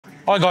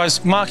Hi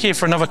guys, Mark here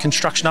for another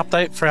construction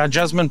update for our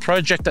Jasmine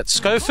project at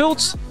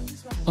Schofield's.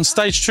 On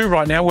stage 2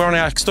 right now, we're on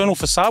our external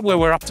facade where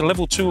we're up to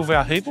level 2 of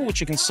our heaval, which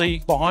you can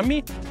see behind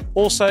me.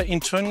 Also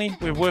internally,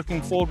 we're working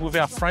forward with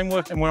our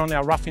framework and we're on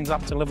our roughings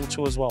up to level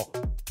 2 as well.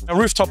 Our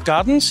rooftop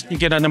gardens, you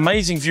get an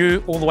amazing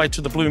view all the way to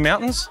the Blue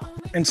Mountains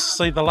and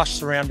see the lush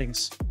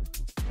surroundings.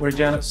 We're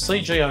down at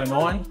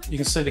CG09. You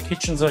can see the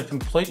kitchens are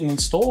completely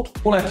installed.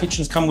 All our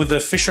kitchens come with the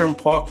Fisher &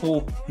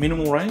 Paykel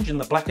minimal range in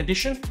the black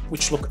edition,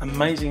 which look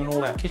amazing in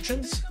all our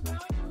kitchens.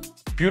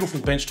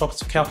 Beautiful bench top,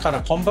 it's a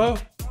Calcutta combo.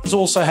 We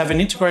also have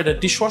an integrated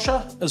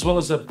dishwasher, as well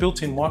as a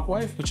built-in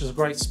microwave, which is a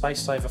great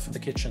space saver for the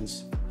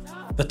kitchens.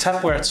 The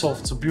tapware itself,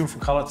 it's a beautiful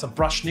color. It's a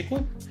brushed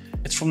nickel.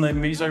 It's from the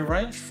Miso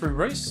range through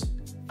Reese.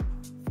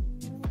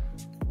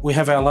 We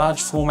have our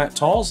large format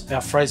tiles, our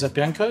Fraser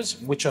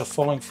Biancos, which are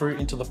following through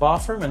into the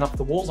bathroom and up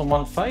the walls on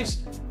one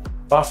face.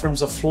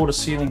 Bathrooms are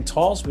floor-to-ceiling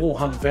tiles,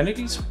 wall-hung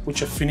vanities,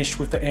 which are finished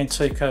with the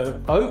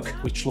Antico oak,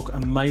 which look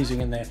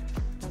amazing in there.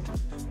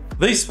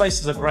 These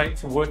spaces are great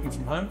for working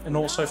from home and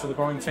also for the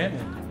growing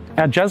family.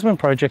 Our Jasmine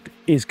project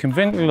is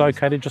conveniently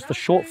located just a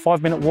short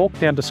 5-minute walk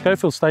down to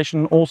Schofield Station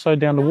and also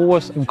down to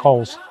Woolworths and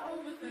Coles.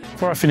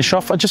 Before I finish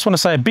off, I just want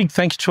to say a big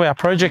thank you to our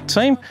project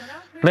team,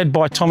 led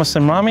by Thomas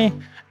and Rami,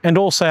 and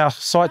also our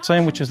site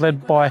team, which is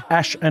led by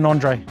Ash and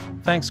Andre.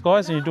 Thanks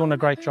guys, and you're doing a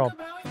great job.